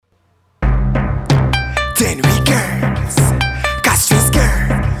10 week girls, Castries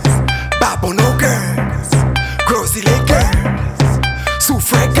girls, Babono girls, Grozy Lake girls,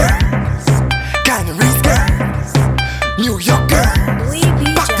 Soufre girls, Canaries girls, New York girls.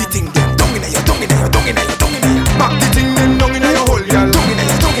 Back the thing them, dung inna ya, dung inna ya, dung inna ya, dung inna ya. Back the thing them, dung inna ya hole, girl. Dung inna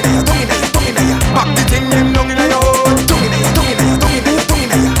ya, dung inna ya, dung inna ya, dung inna ya. Back the thing them, dung inna ya hole. Dung inna ya, dung inna ya, dung inna ya, dung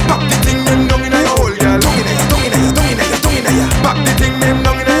inna ya. Back the thing them, dung inna ya hole, girl. Dung inna ya, dung inna ya, dung inna ya, dung inna ya. Back the thing them,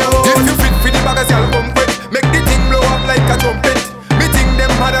 dung inna ya hole. If you fit for the baggers, y'all come quick. Make the thing blow up like a trumpet. Me think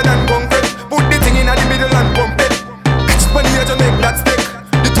them harder than concrete. Put the thing inna the middle and pump it. Catch money here to make that stick.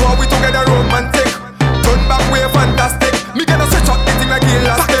 The two of we together romantic. Turn back way fantastic. Me gonna stretch out the thing like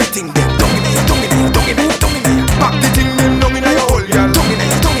elastic. Back the thing them, dung inna ya, dung inna ya, dung inna ya, dung inna ya. Back the thing them, dung inna ya hole, girl. Dung inna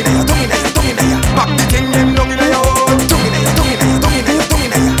ya, dung inna ya, dung inna ya, dung inna ya. Back the thing them, dung inna ya hole. Dung inna ya, dung inna ya, dung inna ya, dung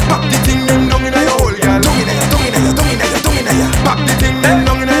inna ya. Back the thing them, dung inna ya hole, girl. Dung inna ya, dung inna ya, dung inna ya, dung inna ya. Back the thing them,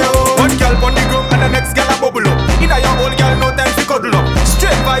 dung inna ya hole. One girl pon the ground and the next girl a bubble up. Inna your hole, girl, no time fi cuddle up.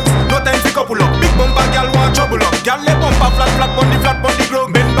 Straight vibes, no time fi couple up. Big bumper, girl, want trouble up. Girl, le bumper flat pon the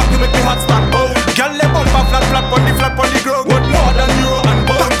ground. Bend back, you make me hot start. Oh, girl, le bumper flat pon the ground. What more than euro and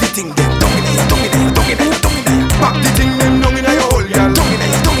bone? Back the thing them, dung inna ya, dung inna ya, dung inna ya, dung inna ya. Back the thing them, dung inna ya hole, girl. Dung inna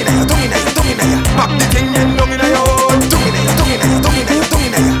ya, dung inna ya, dung inna ya, dung inna ya. Back the thing them, dung inna ya hole. Dung inna ya, dung inna ya, dung inna ya, dung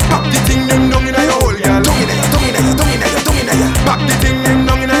inna ya. Back the thing them, dung inna ya hole, girl. Dung inna ya, dung inna ya, dung inna ya, dung inna ya. Back the thing them,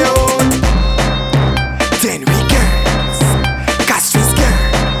 dung inna ya hole. 10 week girls, Castries girls,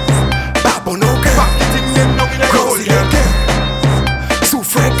 Babono girls. Back the thing them, dung inna ya hole, girl.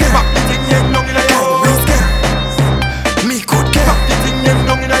 Soufre girls. Back the thing them, dung inna ya hole. Canaries girls, me good girls. Back the thing them,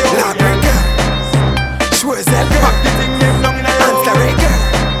 dung inna ya hole, girl. Schwarzel girls. Back the thing them, dung inna ya hole. Ansler girls,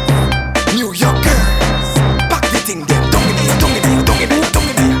 New York girls. Back the thing them, dung inna ya, dung inna ya, dung inna ya, dung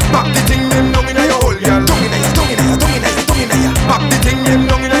inna ya. Back the thing them, dung inna ya hole, girl. Dung inna ya, dung inna ya, dung inna ya, dung inna ya. Back the thing them,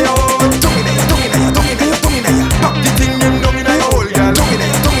 dung inna ya hole. Dung inna ya, dung inna ya, dung inna ya, dung inna ya. Back the thing them, dung inna ya hole, girl. Dung inna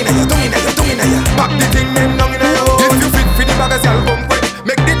ya, dung inna ya, dung inna ya, dung inna ya. Back the thing them, dung inna ya hole. If you fit for the baggers, y'all come quick.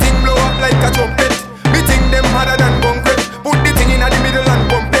 Make the thing blow up like a trumpet. Me think them harder than concrete. Put the thing inna the middle and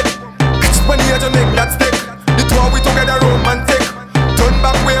pump it. Catch money here to make that stick. The two of we together romantic. Turn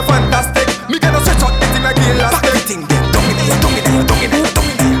back way fantastic. Me gonna stretch out the thing like elastic. Back the thing them, dung inna ya, dung inna ya, dung inna ya,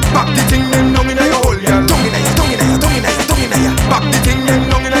 dung inna ya. Back the thing them, dung inna ya hole, girl. Dung inna ya, dung inna ya, dung inna ya, dung inna ya. Back the thing them,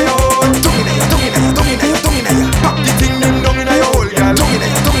 dung inna ya hole. Dung inna ya, dung inna ya, dung inna ya, dung inna ya. Back the thing them, dung inna ya hole, girl. Dung inna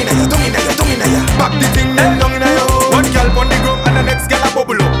ya, dung inna ya, dung inna ya, dung inna ya. Back the thing them, dung inna ya hole. One girl pon the ground and the next girl a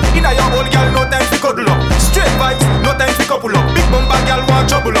bubble up. Inna your hole, girl, no time fi cuddle up. Straight vibes, no time fi couple up. Big bumper, girl, want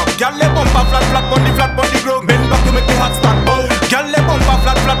trouble up. Girl, le bumper flat pon the ground. Bend back, you make me hot start. Oh, girl, le bumper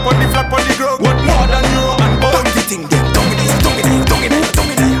flat pon the ground. What more than euro and bone? Back the thing them, dung inna ya, dung inna ya, dung inna ya,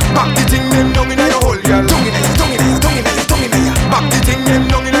 dung inna ya. Back the thing them, dung inna ya hole, girl. Dung inna ya, dung inna ya, dung inna ya, dung inna ya. Back the thing them,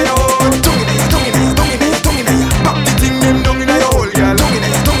 dung inna ya hole. Dung inna ya, dung inna ya, dung inna ya, dung inna ya. Back the thing them, dung inna ya hole, girl. Dung inna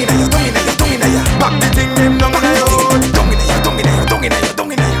ya, dung inna ya, dung inna ya, dung inna ya. Back the thing them, dung inna ya hole. Dung inna ya, dung inna ya, dung inna ya,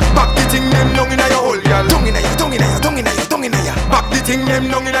 dung inna ya. Back the thing them, dung inna ya hole, girl. Dung inna ya, dung inna ya, dung inna ya, dung inna ya. Back the thing them,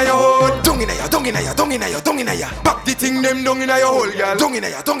 dung inna ya hole. Dung inna ya, dung inna ya, dung inna ya, dung inna ya. Back the thing them, dung inna ya hole, girl. Dung inna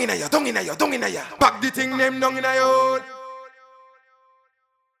ya, dung inna ya, dung inna ya, dung inna ya. Back the thing them, dung inna ya hole.